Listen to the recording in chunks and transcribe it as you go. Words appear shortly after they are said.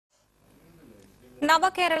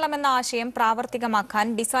നവകേരളം എന്ന ആശയം പ്രാവർത്തികമാക്കാൻ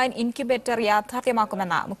ഡിസൈൻ ഇൻക്യുബേറ്റർ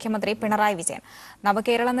യാഥാർത്ഥ്യമാക്കുമെന്ന് മുഖ്യമന്ത്രി പിണറായി വിജയൻ.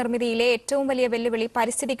 നവകേരള നിർമ്മിതിയിലെ ഏറ്റവും വലിയ വെല്ലുവിളി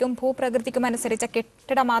പരിസ്ഥിതിക്കും ഭൂപ്രകൃതിക്കും അനുസരിച്ച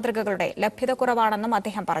കെട്ടിട മാതൃകകളുടെ ലഭ്യത കുറവാണെന്നും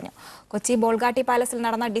അദ്ദേഹം പറഞ്ഞു. കൊച്ചി ബോൾഗാട്ടി പാലസിൽ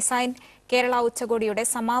നടന്ന ഡിസൈൻ കേരള ഉച്ചകോടിയുടെ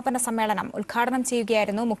സമാപന സമ്മേളനം ഉദ്ഘാടനം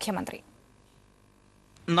ചെയ്യുകയായിരുന്നു മുഖ്യമന്ത്രി.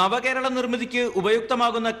 നവകേരള നിർമ്മിതിക്ക്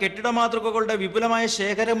ഉപയുക്തമാകുന്ന കെട്ടിട മാതൃകകളുടെ വിപുലമായ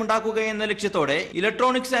ശേഖരമുണ്ടാക്കുക എന്ന ലക്ഷ്യത്തോടെ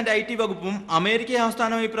ഇലക്ട്രോണിക്സ് ആൻഡ് IT വകുപ്പും അമേരിക്ക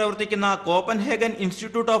ആസ്ഥാനമായി പ്രവർത്തിക്കുന്ന കോപ്പൻഹേഗൻ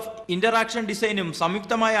ഇൻസ്റ്റിറ്റ്യൂട്ട് ഓഫ് ഇന്ററാക്ഷൻ ഡിസൈനും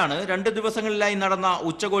സംയുക്തമായാണ് 2 ദിവസങ്ങളിലായി നടന്ന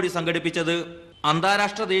ഉച്ചകോടി സംഘടിപ്പിച്ചത്.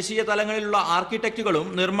 അന്താരാഷ്ട്ര ദേശീയ തലങ്ങളിലുള്ള ആർക്കിടെക്റ്റുകളും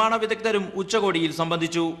നിർമ്മാണ വിദഗ്ധരും ഉച്ചകോടിയിൽ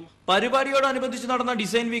സംബന്ധിച്ചു. പരിപാടിയോടനുബന്ധിച്ച് നടന്ന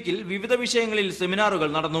ഡിസൈൻ വീക്കിൽ വിവിധ വിഷയങ്ങളിൽ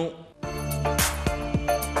സെമിനാറുകൾ നടന്നു.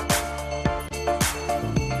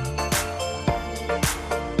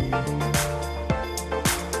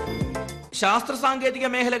 ശാസ്ത്ര സാങ്കേതിക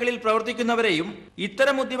മേഖലകളിൽ പ്രവർത്തിക്കുന്നവരെയും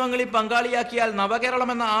ഇത്തരം ഉദ്യമങ്ങളിൽ പങ്കാളിയാക്കിയാൽ നവകേരളം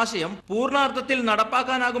എന്ന ആശയം പൂർണ്ണാർത്ഥത്തിൽ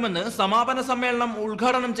നടപ്പാക്കാനാകുമെന്ന് സമാപന സമ്മേളനം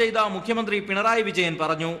ഉദ്ഘാടനം ചെയ്ത മുഖ്യമന്ത്രി പിണറായി വിജയൻ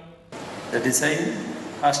പറഞ്ഞു.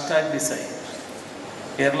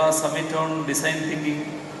 Kerala Summit on Design Thinking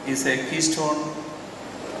is a keystone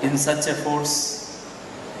in such efforts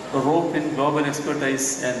to rope in global expertise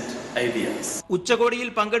and ideas. ഉച്ചകോടിയിൽ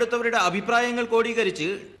പങ്കെടുത്തവരുടെ അഭിപ്രായങ്ങൾ ക്രോഡീകരിച്ച്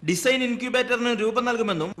ഡിസൈൻ ഇൻക്യുബേറ്ററിന് രൂപം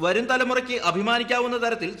നൽകുമെന്നും വരും തലമുറയ്ക്ക് അഭിമാനിക്കാവുന്ന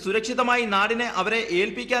തരത്തിൽ സുരക്ഷിതമായി നാടിനെ അവരെ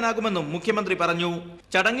ഏൽപ്പിക്കാനാകുമെന്നും മുഖ്യമന്ത്രി പറഞ്ഞു.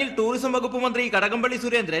 ചടങ്ങിൽ ടൂറിസം വകുപ്പ് മന്ത്രി കടകംപള്ളി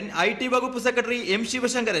സുരേന്ദ്രൻ, IT വകുപ്പ് secretary M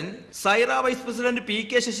Sivasankaran, Saira vice president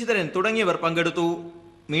PK Sasidharan തുടങ്ങിയവർ പങ്കെടുത്തു.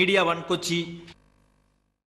 മീഡിയ 1 കൊച്ചി.